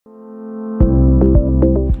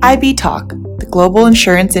IB Talk, the global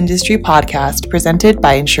insurance industry podcast presented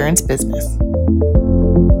by Insurance Business.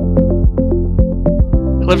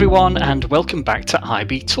 Hello everyone and welcome back to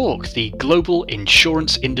IB Talk, the global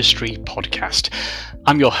insurance industry podcast.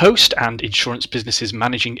 I'm your host and Insurance Business's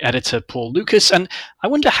managing editor, Paul Lucas, and I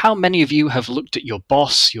wonder how many of you have looked at your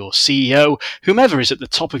boss, your CEO, whomever is at the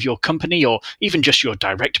top of your company, or even just your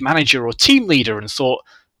direct manager or team leader and thought,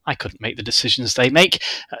 I couldn't make the decisions they make.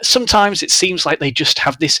 Sometimes it seems like they just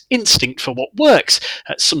have this instinct for what works.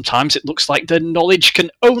 Sometimes it looks like their knowledge can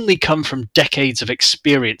only come from decades of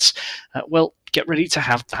experience. Well, get ready to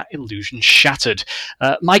have that illusion shattered.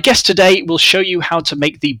 My guest today will show you how to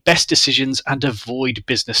make the best decisions and avoid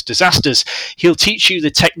business disasters. He'll teach you the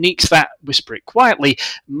techniques that, whisper it quietly,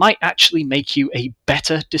 might actually make you a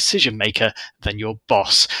better decision maker than your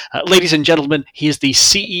boss. Ladies and gentlemen, he is the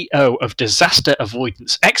CEO of disaster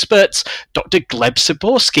avoidance experts, Dr. Gleb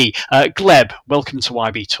Tsipursky. Gleb, welcome to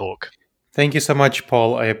IB Talk. Thank you so much,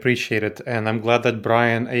 Paul. I appreciate it. And I'm glad that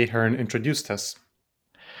Brian Ahern introduced us.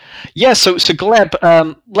 Yeah, so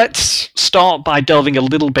Gleb, let's start by delving a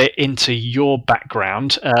little bit into your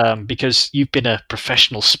background, because you've been a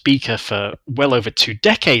professional speaker for well over 2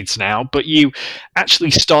 decades now, but you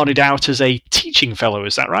actually started out as a teaching fellow,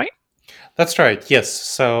 is that right? That's right, yes.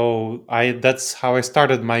 So that's how I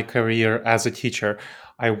started my career as a teacher.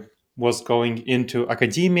 I was going into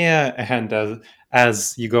academia, and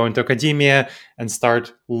as you go into academia and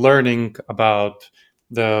start learning about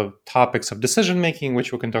the topics of decision-making,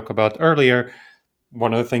 which we can talk about earlier,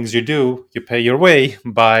 one of the things you do, you pay your way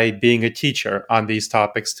by being a teacher on these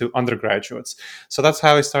topics to undergraduates. So that's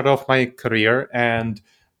how I started off my career. And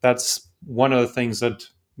that's one of the things that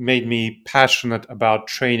made me passionate about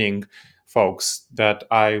training folks, that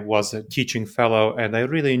I was a teaching fellow. And I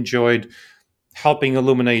really enjoyed helping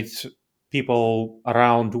illuminate people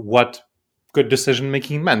around what good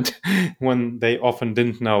decision-making meant when they often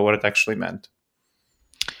didn't know what it actually meant.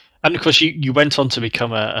 And of course, you went on to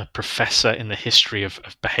become a professor in the history of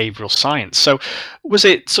behavioral science. So was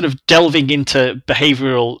it sort of delving into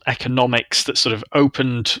behavioral economics that sort of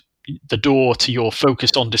opened the door to your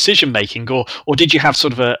focus on decision making, or did you have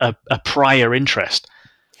sort of a prior interest?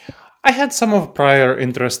 I had some of a prior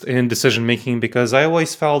interest in decision making because I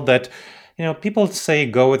always felt that, people say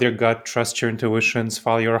go with your gut, trust your intuitions,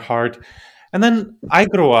 follow your heart. And then I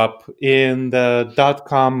grew up in the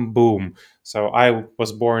dot-com boom. So I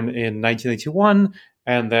was born in 1981,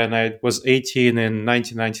 and then I was 18 in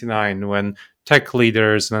 1999 when tech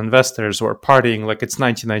leaders and investors were partying like it's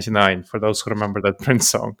 1999, for those who remember that Prince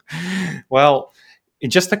song. Well,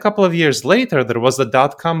 just a couple of years later, there was the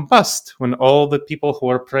dot-com bust when all the people who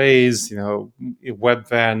were praised,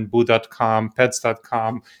 Webvan, Boo.com,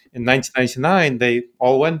 Pets.com, in 1999, they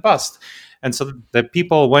all went bust. And so the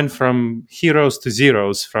people went from heroes to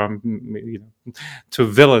zeros, to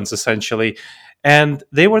villains, essentially. And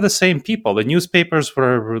they were the same people. The newspapers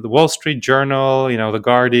were the Wall Street Journal, the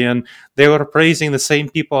Guardian. They were praising the same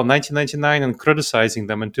people in 1999 and criticizing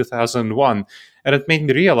them in 2001. And it made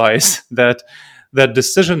me realize that the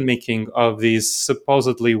decision-making of these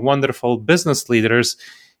supposedly wonderful business leaders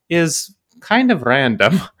is kind of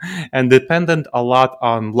random and dependent a lot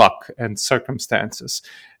on luck and circumstances.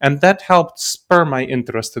 And that helped spur my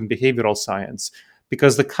interest in behavioral science,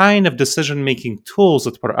 because the kind of decision-making tools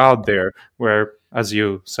that were out there, where, as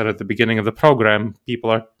you said at the beginning of the program, people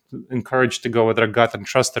are encouraged to go with their gut and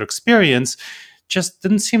trust their experience, just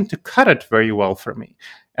didn't seem to cut it very well for me.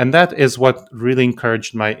 And that is what really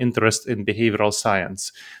encouraged my interest in behavioral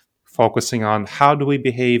science, focusing on how do we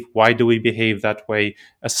behave, why do we behave that way,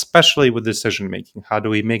 especially with decision-making. How do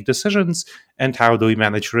we make decisions, and how do we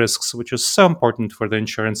manage risks, which is so important for the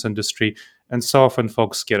insurance industry, and so often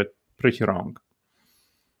folks get it pretty wrong.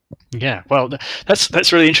 Yeah, well,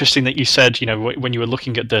 that's really interesting that you said, when you were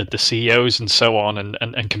looking at the CEOs and so on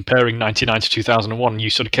and comparing 99 to 2001, you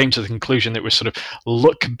sort of came to the conclusion that it was sort of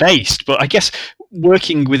luck-based. But I guess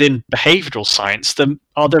working within behavioral science,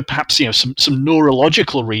 are there perhaps some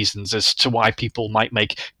neurological reasons as to why people might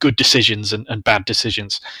make good decisions and bad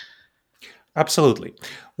decisions? Absolutely.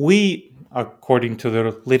 We, according to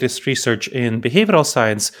the latest research in behavioral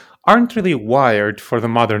science, aren't really wired for the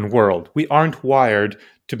modern world. We aren't wired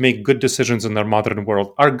to make good decisions in the modern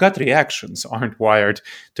world. Our gut reactions aren't wired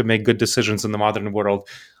to make good decisions in the modern world.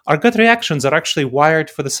 Our gut reactions are actually wired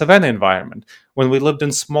for the savanna environment. When we lived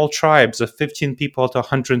in small tribes of 15 people to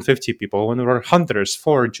 150 people, when we were hunters,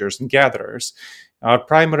 foragers, and gatherers, our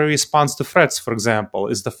primary response to threats, for example,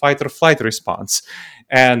 is the fight or flight response.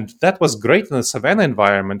 And that was great in the savanna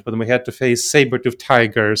environment when we had to face saber-toothed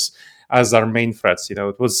tigers as our main threats.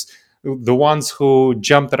 It was The ones who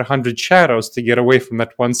jumped at 100 shadows to get away from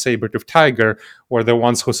that one saber-toothed tiger were the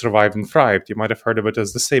ones who survived and thrived. You might have heard of it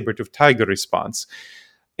as the saber-toothed tiger response.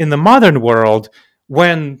 In the modern world,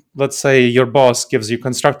 when, let's say, your boss gives you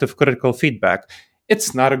constructive critical feedback,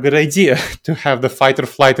 it's not a good idea to have the fight or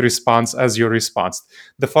flight response as your response.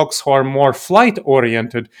 The folks who are more flight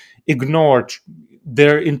oriented ignore,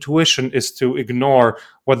 their intuition is to ignore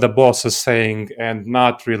what the boss is saying and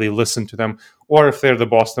not really listen to them. Or if they're the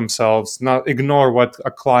boss themselves, not ignore what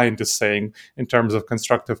a client is saying in terms of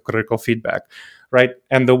constructive critical feedback, right?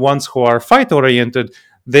 And the ones who are fight oriented,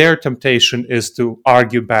 their temptation is to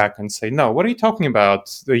argue back and say, no, what are you talking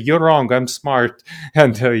about? You're wrong, I'm smart,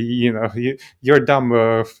 and you're dumb,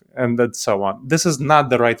 and so on. This is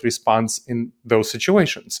not the right response in those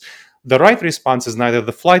situations. The right response is neither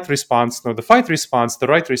the flight response nor the fight response. The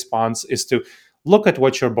right response is to look at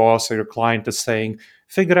what your boss or your client is saying,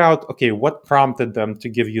 figure out, okay, what prompted them to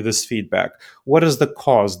give you this feedback? What is the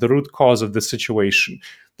cause, the root cause of the situation?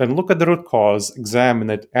 Then look at the root cause, examine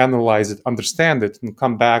it, analyze it, understand it, and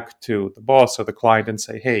come back to the boss or the client and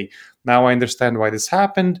say, hey, now I understand why this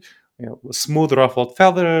happened. Smooth ruffled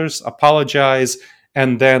feathers, apologize,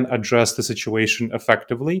 and then address the situation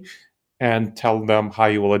effectively and tell them how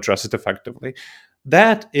you will address it effectively.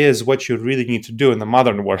 That is what you really need to do in the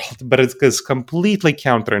modern world, but it is completely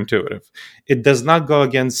counterintuitive. It does not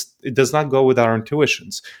go with our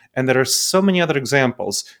intuitions. And there are so many other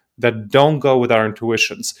examples that don't go with our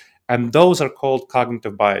intuitions. And those are called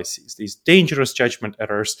cognitive biases, these dangerous judgment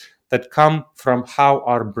errors that come from how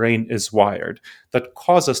our brain is wired, that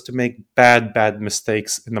cause us to make bad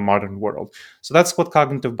mistakes in the modern world. So that's what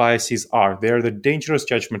cognitive biases are. They are the dangerous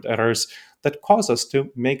judgment errors that cause us to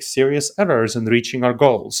make serious errors in reaching our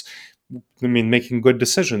goals. Making good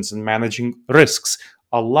decisions and managing risks.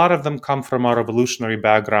 A lot of them come from our evolutionary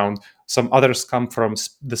background. Some others come from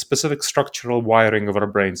the specific structural wiring of our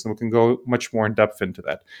brains, and we can go much more in depth into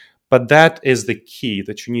that. But that is the key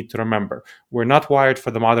that you need to remember. We're not wired for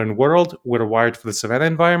the modern world. We're wired for the savannah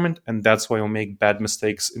environment, and that's why we make bad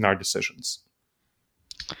mistakes in our decisions.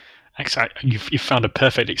 Excellent. You've found a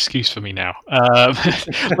perfect excuse for me now. Let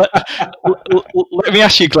me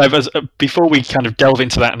ask you, Gleb, before we kind of delve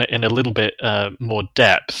into that in a little bit more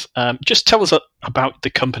depth, just tell us about the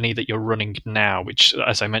company that you're running now, which,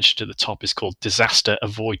 as I mentioned at the top, is called Disaster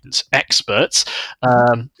Avoidance Experts.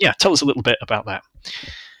 Tell us a little bit about that.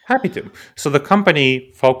 Happy to. So the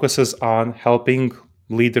company focuses on helping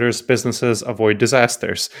leaders, businesses avoid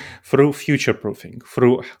disasters through future-proofing,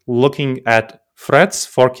 through looking at threats,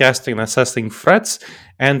 forecasting and assessing threats,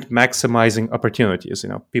 and maximizing opportunities.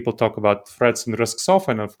 People talk about threats and risks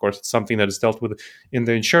often. Of course, it's something that is dealt with in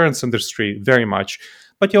the insurance industry very much.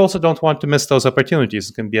 But you also don't want to miss those opportunities.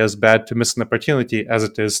 It can be as bad to miss an opportunity as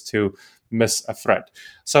it is to miss a threat.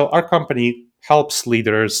 So our company helps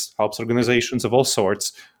leaders, helps organizations of all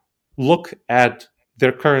sorts look at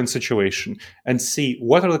their current situation and see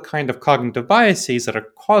what are the kind of cognitive biases that are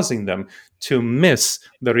causing them to miss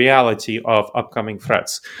the reality of upcoming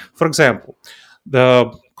threats. For example,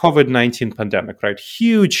 the COVID-19 pandemic, right?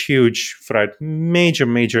 Huge threat,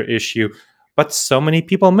 major issue, but so many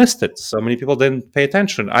people missed it. So many people didn't pay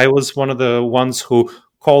attention. I was one of the ones who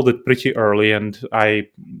called it pretty early, and I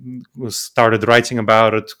started writing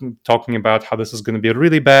about it, talking about how this is going to be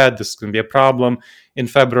really bad, this is going to be a problem in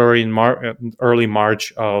February and early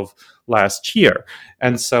March of last year.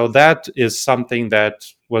 And so that is something that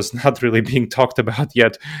was not really being talked about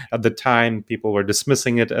yet at the time. People were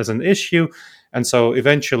dismissing it as an issue. And so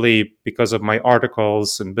eventually, because of my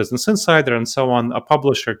articles in Business Insider and so on, a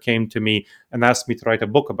publisher came to me and asked me to write a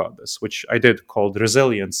book about this, which I did, called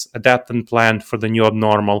Resilience, Adapt and Plan for the New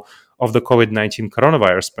Abnormal of the COVID-19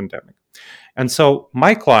 coronavirus pandemic. And so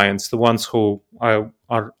my clients, the ones who are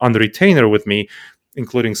on retainer with me,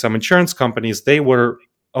 including some insurance companies, they were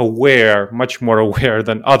much more aware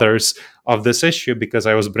than others of this issue because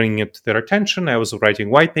I was bringing it to their attention. I was writing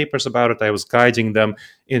white papers about it. I was guiding them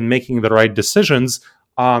in making the right decisions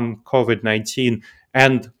on COVID-19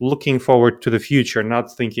 and looking forward to the future,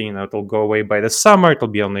 not thinking it'll go away by the summer, it'll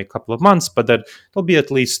be only a couple of months, but that it'll be at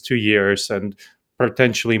least 2 years and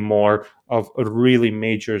potentially more of really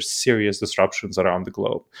major, serious disruptions around the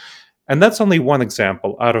globe. And that's only one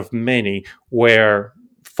example out of many where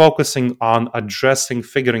focusing on addressing,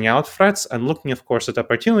 figuring out threats and looking, of course, at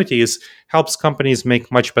opportunities helps companies make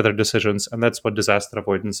much better decisions. And that's what Disaster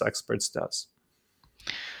Avoidance Experts does.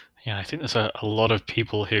 Yeah, I think there's a lot of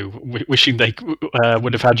people who wishing they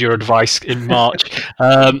would have had your advice in March.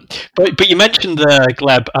 But you mentioned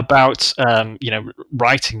Gleb, about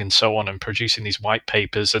writing and so on and producing these white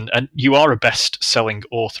papers, and you are a best-selling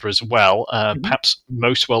author as well. Mhm. Perhaps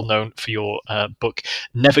most well known for your book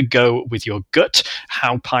 "Never Go with Your Gut: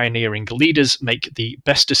 How Pioneering Leaders Make the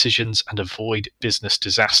Best Decisions and Avoid Business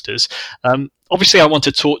Disasters." Obviously, I want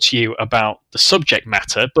to talk to you about the subject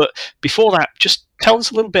matter, but before that, just tell us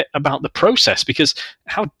a little bit about the process, because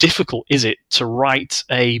how difficult is it to write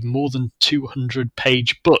a more than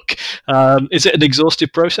 200-page book? Is it an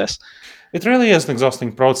exhaustive process? It really is an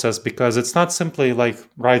exhausting process because it's not simply like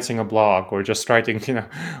writing a blog or just writing,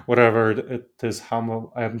 whatever it is.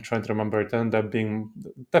 I'm trying to remember. It ended up being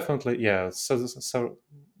definitely, yeah, so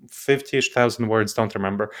 50-ish thousand words, don't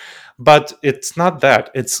remember. But it's not that.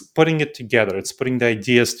 It's putting it together. It's putting the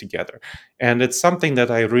ideas together. And it's something that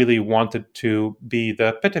I really wanted to be the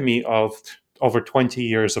epitome of over 20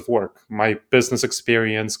 years of work, my business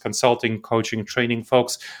experience, consulting, coaching, training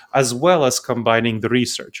folks, as well as combining the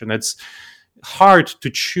research. And it's hard to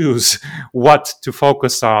choose what to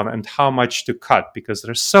focus on and how much to cut because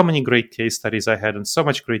there's so many great case studies I had and so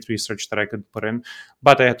much great research that I could put in.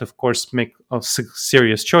 But I had to, of course, make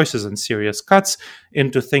serious choices and serious cuts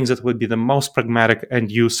into things that would be the most pragmatic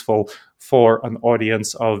and useful for an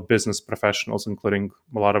audience of business professionals, including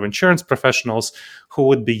a lot of insurance professionals who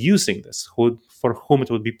would be using this, for whom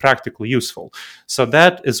it would be practically useful. So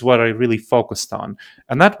that is what I really focused on.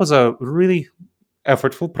 And that was a really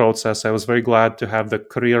effortful process. I was very glad to have the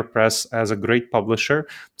Career Press as a great publisher.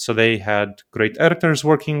 So they had great editors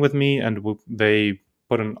working with me, and they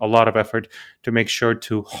put in a lot of effort to make sure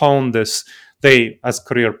to hone this. They, as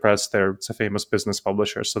Career Press, it's a famous business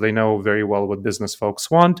publisher, so they know very well what business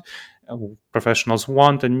folks want, professionals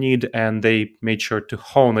want and need, and they made sure to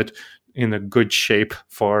hone it in a good shape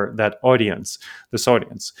for that audience, this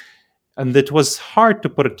audience. And it was hard to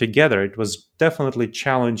put it together. It was definitely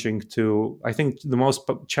challenging I think the most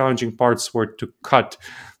challenging parts were to cut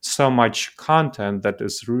so much content that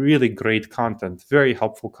is really great content, very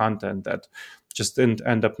helpful content that just didn't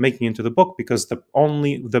end up making into the book because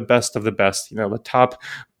only the best of the best, the top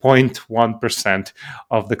 0.1%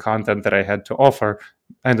 of the content that I had to offer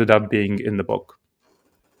ended up being in the book.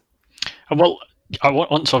 Well, I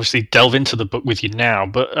want to obviously delve into the book with you now,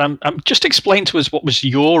 but just explain to us what was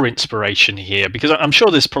your inspiration here, because I'm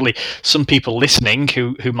sure there's probably some people listening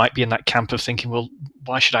who might be in that camp of thinking, well,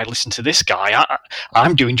 why should I listen to this guy?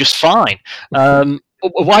 I'm doing just fine.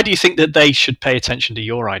 Why do you think that they should pay attention to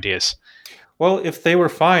your ideas? Well, if they were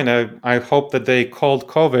fine, I hope that they called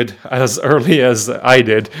COVID as early as I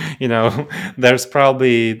did. There's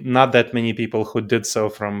probably not that many people who did so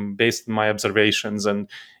based on my observations. And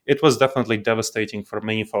it was definitely devastating for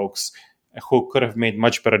many folks who could have made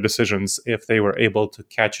much better decisions if they were able to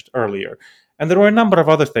catch it earlier. And there were a number of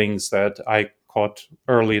other things that I caught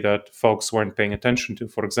early that folks weren't paying attention to.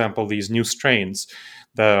 For example, these new strains.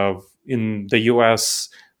 In the US,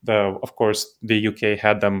 of course, the UK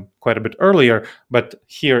had them quite a bit earlier, but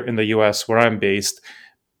here in the US, where I'm based,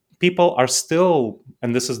 people are still,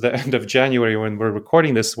 and this is the end of January when we're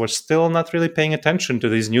recording this, we're still not really paying attention to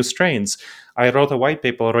these new strains. I wrote a white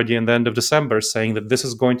paper already in the end of December saying that this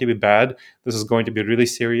is going to be bad, this is going to be really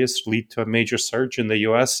serious, lead to a major surge in the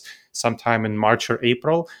US sometime in March or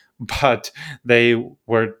April, but they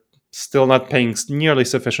were still not paying nearly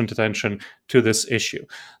sufficient attention to this issue.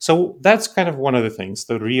 So that's kind of one of the things,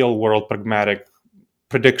 the real world pragmatic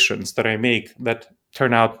predictions that I make that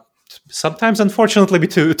turn out sometimes, unfortunately,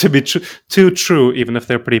 to be too true, even if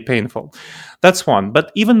they're pretty painful. That's one. But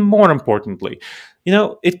even more importantly,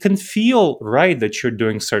 it can feel right that you're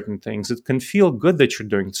doing certain things. It can feel good that you're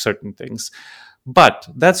doing certain things. But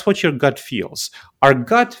that's what your gut feels. Our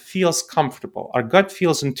gut feels comfortable. Our gut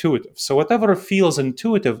feels intuitive. So whatever feels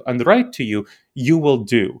intuitive and right to you, you will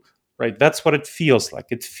do, right? That's what it feels like.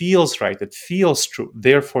 It feels right. It feels true.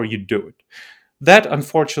 Therefore, you do it. That,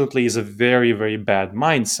 unfortunately, is a very, very bad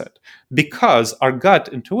mindset because our gut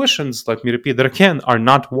intuitions, let me repeat that again, are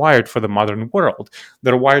not wired for the modern world.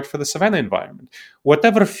 They're wired for the savannah environment.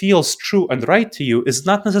 Whatever feels true and right to you is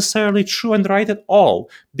not necessarily true and right at all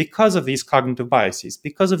because of these cognitive biases,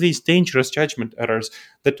 because of these dangerous judgment errors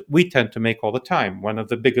that we tend to make all the time. One of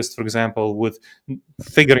the biggest, for example, with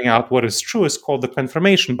figuring out what is true is called the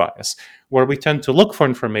confirmation bias, where we tend to look for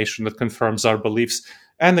information that confirms our beliefs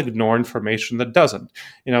and ignore information that doesn't.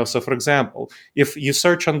 So for example, if you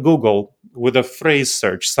search on Google with a phrase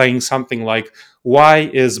search saying something like, why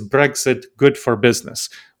is Brexit good for business?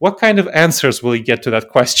 What kind of answers will you get to that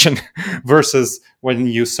question versus when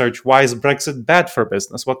you search, why is Brexit bad for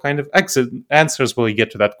business? What kind of answers will you get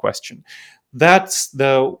to that question? That's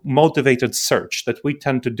the motivated search that we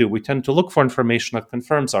tend to do. We tend to look for information that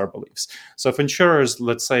confirms our beliefs. So if insurers,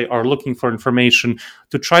 let's say, are looking for information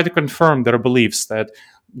to try to confirm their beliefs that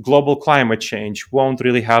global climate change won't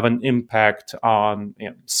really have an impact on,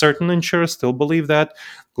 certain insurers still believe that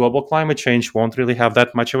global climate change won't really have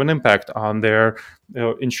that much of an impact on their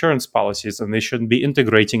insurance policies, and they shouldn't be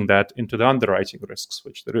integrating that into the underwriting risks,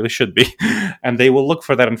 which they really should be. And they will look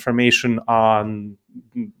for that information on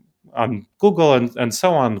Google and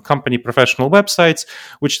so on, company professional websites,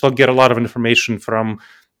 which they'll get a lot of information from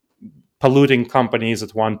polluting companies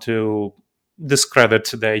that want to discredit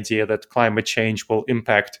the idea that climate change will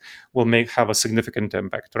have a significant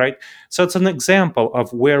impact, right? So it's an example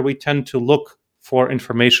of where we tend to look for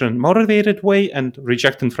information in a motivated way and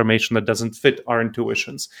reject information that doesn't fit our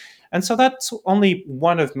intuitions. And so that's only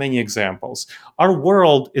one of many examples. Our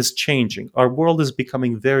world is changing. Our world is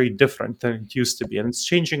becoming very different than it used to be, and it's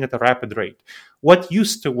changing at a rapid rate. What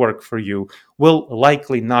used to work for you will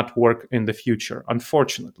likely not work in the future,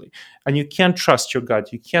 unfortunately. And you can't trust your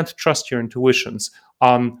gut. You can't trust your intuitions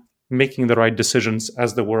on making the right decisions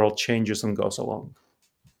as the world changes and goes along.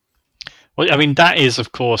 Well, I mean, that is,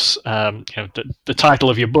 of course, the title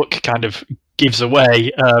of your book kind of gives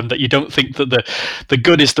away that you don't think that the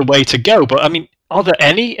good is the way to go. But I mean, are there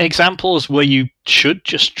any examples where you should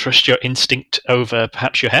just trust your instinct over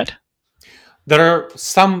perhaps your head? There are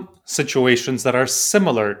some situations that are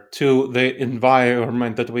similar to the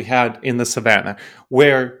environment that we had in the savannah,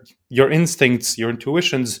 where your instincts, your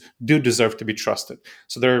intuitions do deserve to be trusted.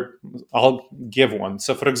 So I'll give one.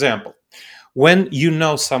 So for example, when you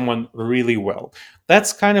know someone really well,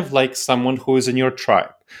 that's kind of like someone who is in your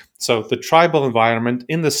tribe. So the tribal environment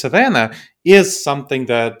in the savannah is something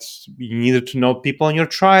that you needed to know people in your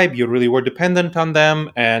tribe, you really were dependent on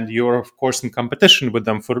them, and you're, of course, in competition with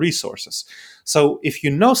them for resources. So if you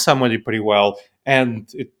know somebody pretty well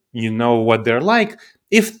and you know what they're like,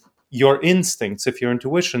 if your instincts, if your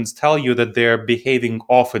intuitions tell you that they're behaving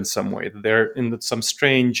off in some way, that they're in some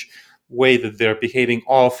strange way that they're behaving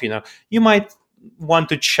off, you might want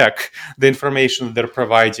to check the information that they're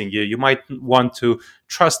providing you. You might want to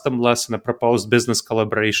trust them less in a proposed business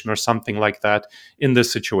collaboration or something like that in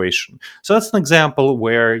this situation. So that's an example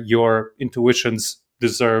where your intuitions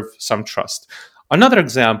deserve some trust. Another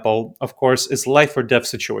example, of course, is life or death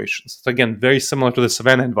situations. Again, very similar to the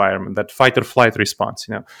savannah environment, that fight or flight response.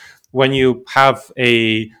 When you have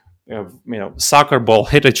a soccer ball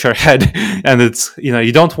hit at your head and it's,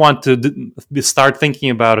 you don't want to start thinking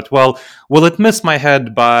about it. Well, will it miss my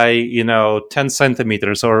head by, 10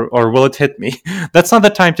 centimeters or will it hit me? That's not the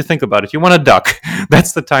time to think about it. You want to duck.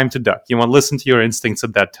 That's the time to duck. You want to listen to your instincts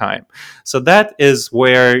at that time. So that is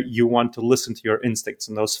where you want to listen to your instincts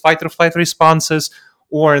in those fight or flight responses,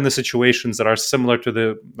 or in the situations that are similar to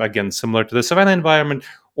the savannah environment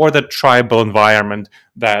or the tribal environment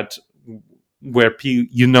where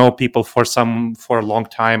people for a long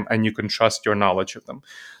time and you can trust your knowledge of them.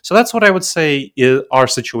 So that's what I would say are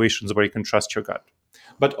situations where you can trust your gut.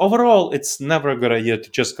 But overall, it's never a good idea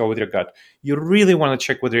to just go with your gut. You really want to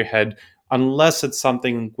check with your head, unless it's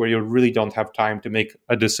something where you really don't have time to make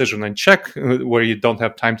a decision and check, where you don't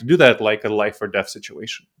have time to do that, like a life or death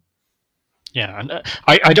situation. Yeah, and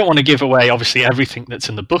I don't want to give away, obviously, everything that's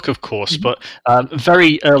in the book, of course, but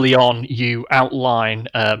very early on, you outline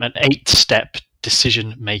an 8-step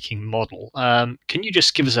decision-making model. Can you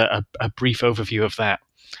just give us a brief overview of that?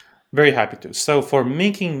 Very happy to. So for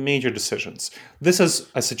making major decisions, this is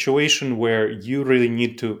a situation where you really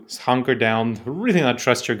need to hunker down, really not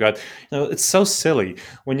trust your gut. It's so silly.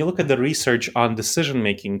 When you look at the research on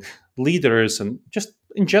decision-making, leaders and just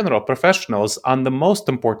in general, professionals, on the most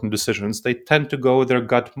important decisions, they tend to go with their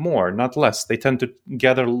gut more, not less. They tend to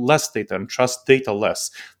gather less data and trust data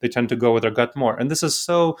less. They tend to go with their gut more. And this is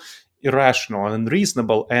so irrational and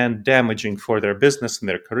unreasonable and damaging for their business and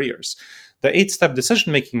their careers. The 8-step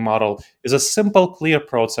decision-making model is a simple, clear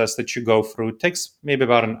process that you go through. It takes maybe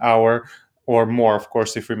about an hour or more, of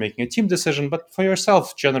course, if you're making a team decision, but for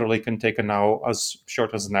yourself, generally can take an hour, as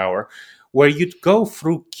short as an hour, where you'd go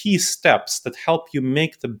through key steps that help you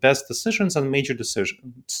make the best decisions and major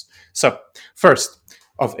decisions. So, first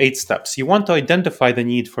of 8 steps, you want to identify the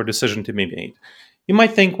need for a decision to be made. You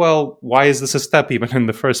might think, well, why is this a step even in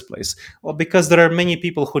the first place? Well, because there are many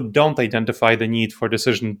people who don't identify the need for a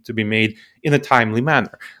decision to be made in a timely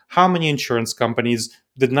manner. How many insurance companies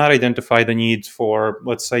did not identify the need for,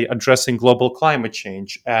 let's say, addressing global climate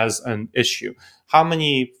change as an issue? How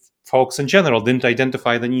many folks in general didn't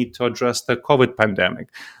identify the need to address the COVID pandemic?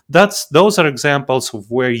 Those are examples of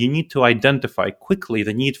where you need to identify quickly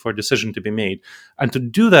the need for a decision to be made. And to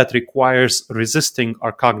do that requires resisting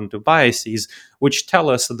our cognitive biases, which tell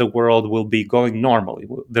us that the world will be going normally.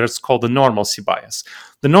 There's called the normalcy bias.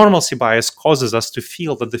 The normalcy bias causes us to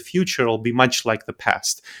feel that the future will be much like the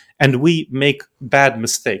past. And we make bad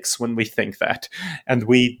mistakes when we think that. And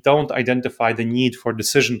we don't identify the need for a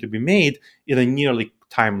decision to be made in a nearly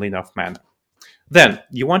timely enough manner. Then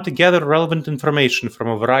you want to gather relevant information from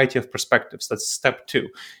a variety of perspectives. That's step 2.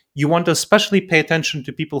 You want to especially pay attention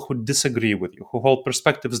to people who disagree with you, who hold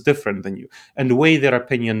perspectives different than you, and weigh their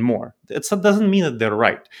opinion more. That doesn't mean that they're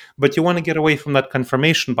right, but you want to get away from that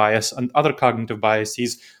confirmation bias and other cognitive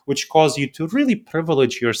biases, which cause you to really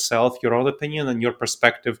privilege yourself, your own opinion, and your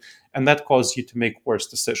perspective, and that causes you to make worse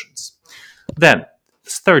decisions. Then,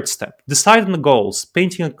 third step, decide on the goals,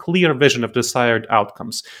 painting a clear vision of desired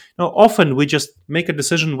outcomes. Now, often we just make a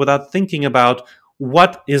decision without thinking about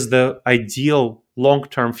what is the ideal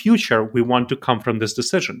long-term future we want to come from this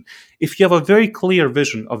decision. If you have a very clear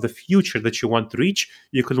vision of the future that you want to reach,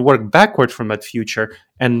 you can work backward from that future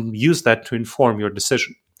and use that to inform your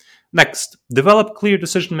decision. Next, develop clear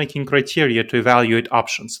decision-making criteria to evaluate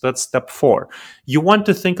options. That's step 4. You want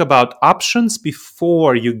to think about options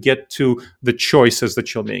before you get to the choices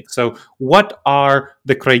that you'll make. So what are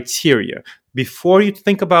the criteria? Before you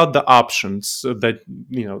think about the options, the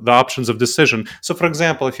options of decision. So for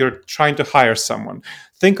example, if you're trying to hire someone,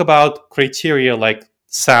 think about criteria like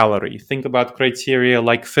salary. Think about criteria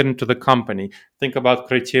like fit into the company. Think about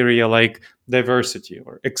criteria like diversity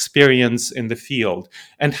or experience in the field,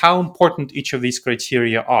 and how important each of these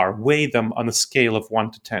criteria are. Weigh them on a scale of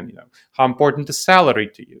 1 to 10. How important is salary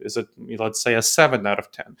to you? Is it, let's say, a 7 out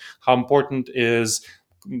of 10? How important is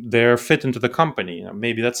their fit into the company?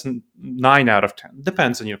 Maybe that's a 9 out of 10.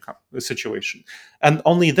 Depends on your situation. And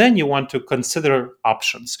only then you want to consider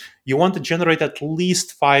options. You want to generate at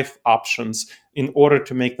least 5 options in order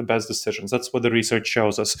to make the best decisions. That's what the research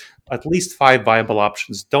shows us. At least 5 viable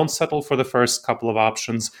options. Don't settle for the first couple of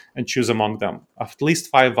options and choose among them. At least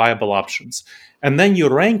 5 viable options. And then you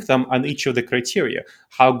rank them on each of the criteria.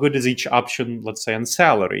 How good is each option, let's say, on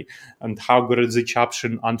salary? And how good is each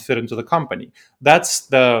option on fit into the company? That's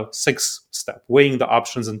the 6th step, weighing the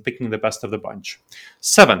options and picking the best of the bunch.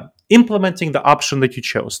 7, implementing the option that you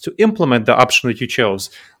chose. To implement the option that you chose,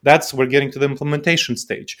 we're getting to the implementation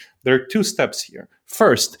stage. There are 2 steps here.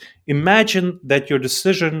 First, imagine that your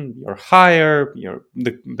decision, your hire,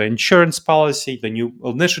 the insurance policy, the new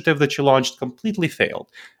initiative that you launched completely failed.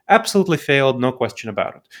 Absolutely failed, no question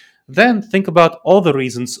about it. Then think about all the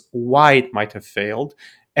reasons why it might have failed.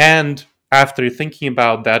 And after thinking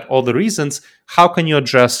about that, all the reasons, how can you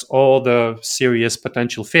address all the serious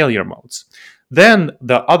potential failure modes? Then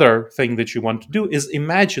the other thing that you want to do is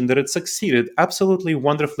imagine that it succeeded, absolutely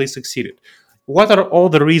wonderfully succeeded. What are all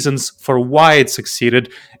the reasons for why it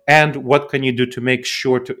succeeded, and what can you do to make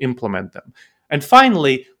sure to implement them? And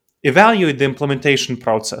finally, evaluate the implementation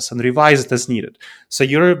process and revise it as needed. So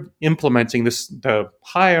you're implementing the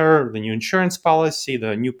hire, the new insurance policy,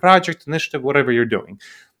 the new project initiative, whatever you're doing.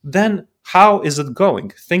 Then how is it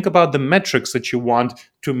going? Think about the metrics that you want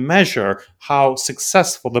to measure how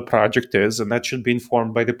successful the project is, and that should be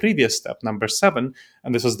informed by the previous step, number 7,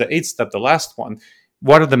 and this is the 8th step, the last one.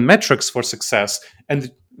 What are the metrics for success?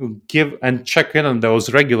 And give and check in on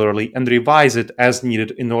those regularly and revise it as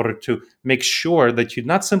needed in order to make sure that you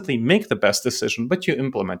not simply make the best decision, but you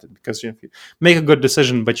implement it. Because if you make a good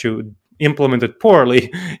decision, but you implement it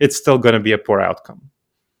poorly, it's still going to be a poor outcome.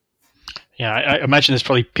 Yeah, I imagine there's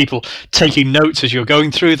probably people taking notes as you're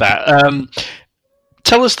going through that.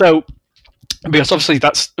 Tell us, though, because obviously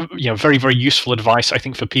that's very, very useful advice, I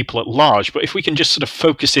think, for people at large. But if we can just sort of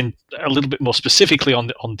focus in a little bit more specifically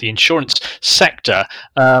on the insurance sector,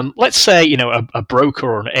 let's say a broker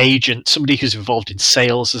or an agent, somebody who's involved in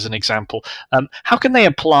sales, as an example, how can they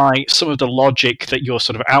apply some of the logic that you're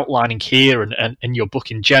sort of outlining here and in your book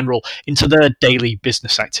in general into their daily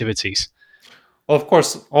business activities? Well, of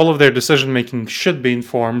course, all of their decision-making should be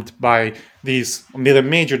informed by the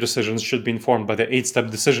major decisions should be informed by the 8-step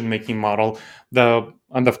decision-making model.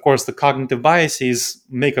 And of course, the cognitive biases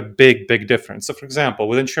make a big, big difference. So for example,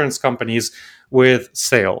 with insurance companies, with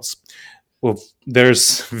sales, well,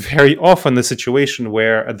 there's very often the situation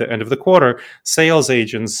where at the end of the quarter, sales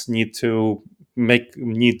agents need to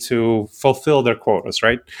fulfill their quotas,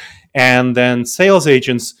 right? And then sales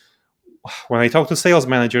agents when I talk to sales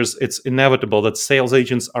managers, it's inevitable that sales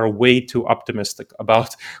agents are way too optimistic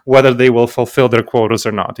about whether they will fulfill their quotas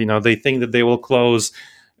or not. They think that they will close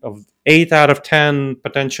of 8 out of 10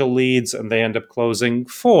 potential leads, and they end up closing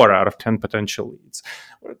 4 out of 10 potential leads.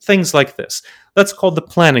 Things like this. That's called the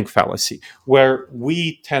planning fallacy, where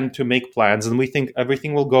we tend to make plans and we think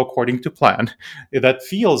everything will go according to plan. That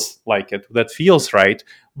feels like it, that feels right,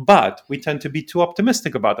 but we tend to be too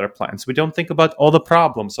optimistic about our plans. We don't think about all the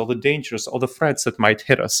problems, all the dangers, all the threats that might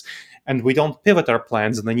hit us. And we don't pivot our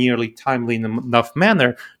plans in a nearly timely enough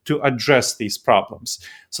manner to address these problems.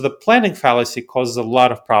 So the planning fallacy causes a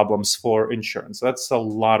lot of problems for insurance. That's a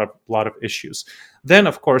lot of issues. Then,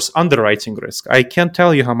 of course, underwriting risk. I can't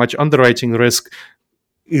tell you how much underwriting risk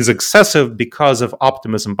is excessive because of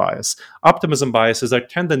optimism bias. Optimism bias is our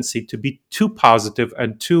tendency to be too positive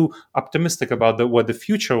and too optimistic about what the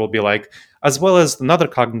future will be like, as well as another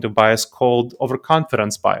cognitive bias called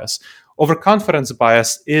overconfidence bias. Overconfidence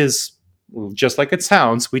bias is, just like it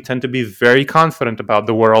sounds, we tend to be very confident about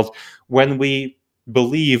the world. When we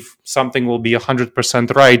believe something will be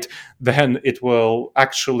 100% right, then it will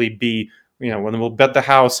actually be, when we'll bet the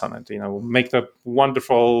house on it, we'll make the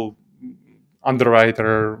wonderful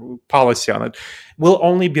underwriter policy on it, will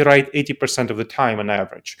only be right 80% of the time on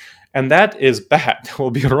average. And that is bad.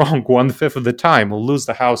 We'll be wrong 1/5 of the time. We'll lose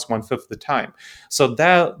the house 1/5 of the time. So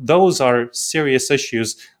those are serious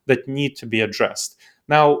issues that need to be addressed.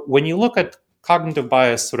 Now, when you look at cognitive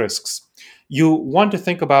bias risks, you want to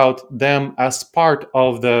think about them as part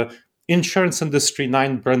of the insurance industry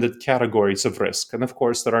 9 branded categories of risk. And of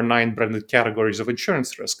course, there are 9 branded categories of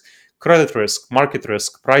insurance risk: credit risk, market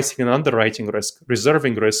risk, pricing and underwriting risk,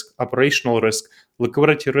 reserving risk, operational risk,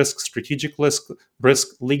 liquidity risk, strategic risk,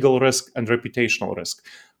 legal risk, and reputational risk.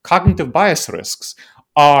 Cognitive bias risks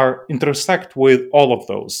intersect with all of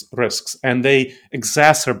those risks, and they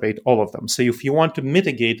exacerbate all of them. So if you want to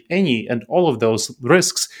mitigate any and all of those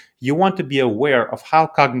risks, you want to be aware of how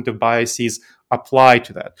cognitive biases apply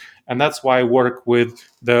to that. And that's why I work with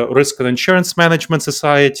the Risk and Insurance Management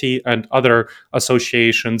Society and other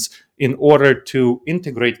associations in order to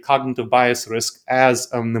integrate cognitive bias risk as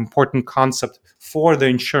an important concept for the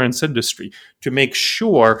insurance industry, to make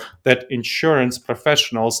sure that insurance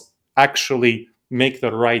professionals actually make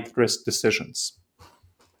the right risk decisions.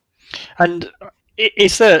 And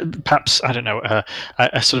is there perhaps, I don't know,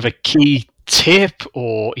 a sort of a key tip,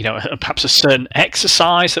 or perhaps a certain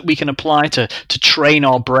exercise that we can apply to train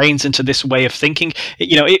our brains into this way of thinking?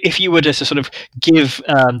 If you were to sort of give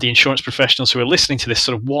the insurance professionals who are listening to this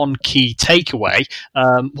sort of one key takeaway,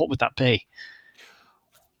 what would that be?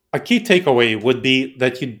 A key takeaway would be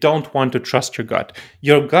that you don't want to trust your gut.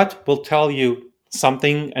 Your gut will tell you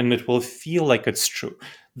something and it will feel like it's true.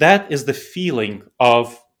 That is the feeling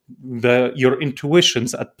of your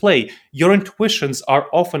intuitions at play. Your intuitions are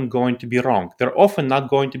often going to be wrong. They're often not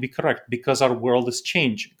going to be correct because our world is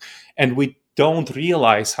changing. And we don't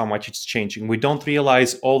realize how much it's changing. We don't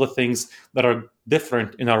realize all the things that are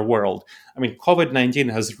different in our world. I mean,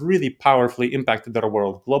 COVID-19 has really powerfully impacted our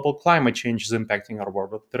world. Global climate change is impacting our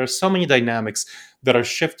world. But there are so many dynamics that are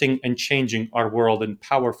shifting and changing our world in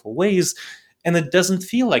powerful ways. And it doesn't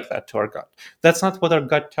feel like that to our gut. That's not what our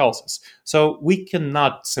gut tells us. So we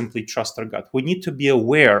cannot simply trust our gut. We need to be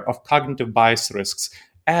aware of cognitive bias risks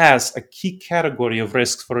as a key category of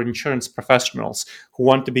risks for insurance professionals who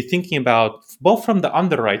want to be thinking about, both from the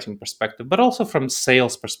underwriting perspective, but also from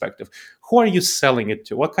sales perspective. Who are you selling it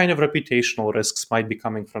to? What kind of reputational risks might be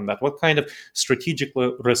coming from that? What kind of strategic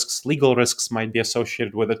risks, legal risks might be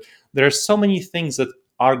associated with it? There are so many things that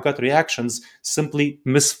our gut reactions simply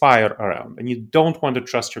misfire around, and you don't want to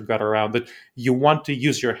trust your gut around it. You want to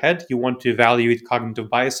use your head. You want to evaluate cognitive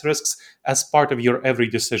bias risks as part of your every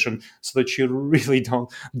decision, so that you really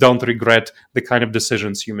don't regret the kind of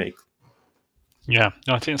decisions you make. Yeah,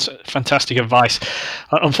 no, I think that's fantastic advice.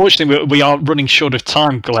 Unfortunately, we are running short of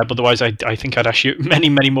time, Gleb. Otherwise, I think I'd ask you many,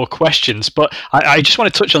 many more questions. But I just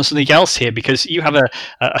want to touch on something else here, because you have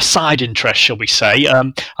a side interest, shall we say.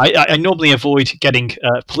 I normally avoid getting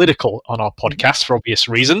political on our podcast for obvious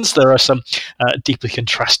reasons. There are some deeply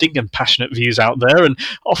contrasting and passionate views out there, and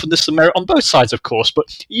often there's some merit on both sides, of course.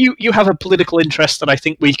 But you have a political interest that I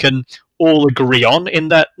think we can all agree on, in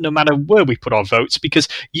that no matter where we put our votes, because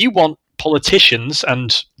you want politicians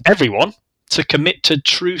and everyone to commit to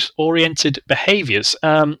truth-oriented behaviors.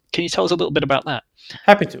 Can you tell us a little bit about that?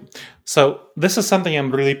 Happy to. So this is something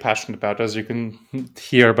I'm really passionate about, as you can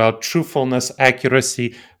hear, about truthfulness,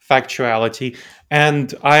 accuracy, factuality.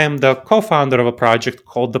 And I am the co-founder of a project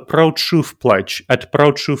called the Pro-Truth Pledge at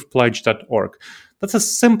protruthpledge.org. That's a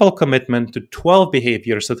simple commitment to 12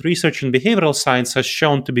 behaviors that research in behavioral science has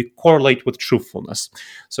shown to be correlate with truthfulness.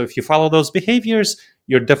 So if you follow those behaviors,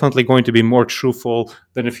 you're definitely going to be more truthful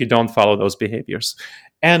than if you don't follow those behaviors.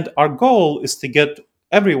 And our goal is to get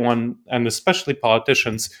everyone, and especially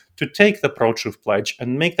politicians, to take the pro-truth pledge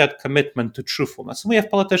and make that commitment to truthfulness. We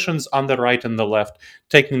have politicians on the right and the left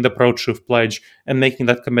taking the pro-truth pledge and making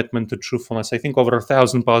that commitment to truthfulness. I think over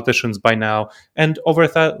 1,000 politicians by now, and over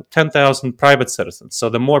 10,000 private citizens. So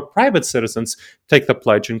the more private citizens take the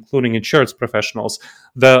pledge, including insurance professionals,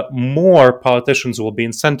 the more politicians will be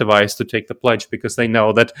incentivized to take the pledge because they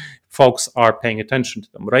know that folks are paying attention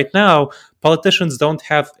to them. Right now, politicians don't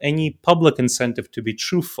have any public incentive to be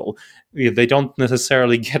truthful. They don't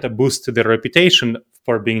necessarily get a boost to their reputation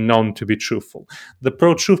for being known to be truthful. The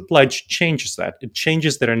pro-truth pledge changes that. It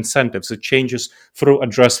changes their incentives. It changes through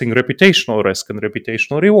addressing reputational risk and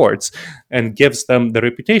reputational rewards, and gives them the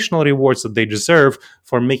reputational rewards that they deserve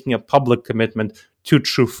for making a public commitment to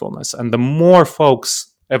truthfulness. And the more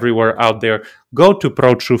folks everywhere out there go to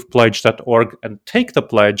protruthpledge.org and take the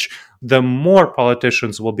pledge, the more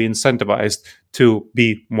politicians will be incentivized to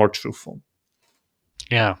be more truthful.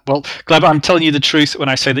 Yeah, well, Gleb, I'm telling you the truth when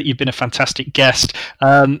I say that you've been a fantastic guest.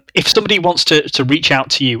 If somebody wants to reach out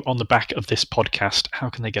to you on the back of this podcast, how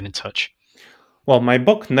can they get in touch? Well, my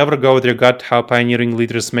book, Never Go With Your Gut, How Pioneering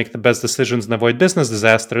Leaders Make the Best Decisions and Avoid Business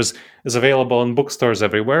Disasters, is available in bookstores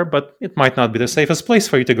everywhere, but it might not be the safest place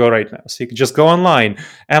for you to go right now. So you can just go online,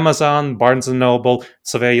 Amazon, Barnes & Noble.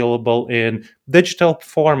 It's available in digital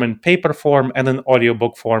form, in paper form, and in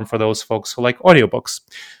audiobook form for those folks who like audiobooks.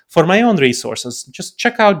 For my own resources, just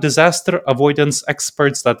check out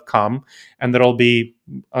disasteravoidanceexperts.com, and there'll be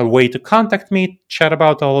a way to contact me, chat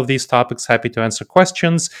about all of these topics, happy to answer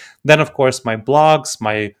questions. Then, of course, my blogs,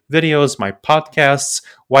 my videos, my podcasts,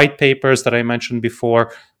 white papers that I mentioned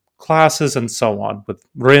before, classes, and so on, with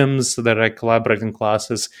RIMS that I collaborate in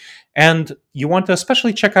classes. And you want to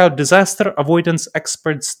especially check out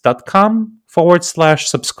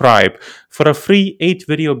disasteravoidanceexperts.com/subscribe for a free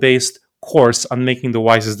 8-video-based course on making the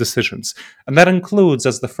wisest decisions. And that includes,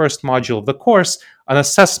 as the first module of the course, an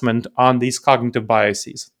assessment on these cognitive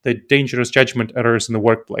biases, the dangerous judgment errors in the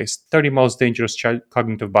workplace, 30 most dangerous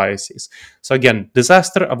cognitive biases. So again,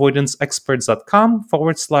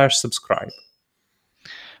 disasteravoidanceexperts.com/subscribe.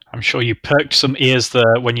 I'm sure you perked some ears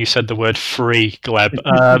there when you said the word free, Gleb.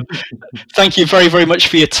 Thank you very, very much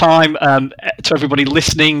for your time. To everybody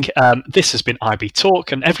listening, this has been IB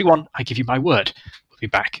Talk, and everyone, I give you my word, we'll be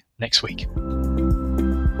back next week.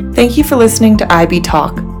 Thank you for listening to IB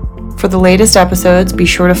Talk. For the latest episodes, be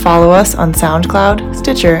sure to follow us on SoundCloud,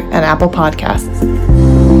 Stitcher, and Apple Podcasts.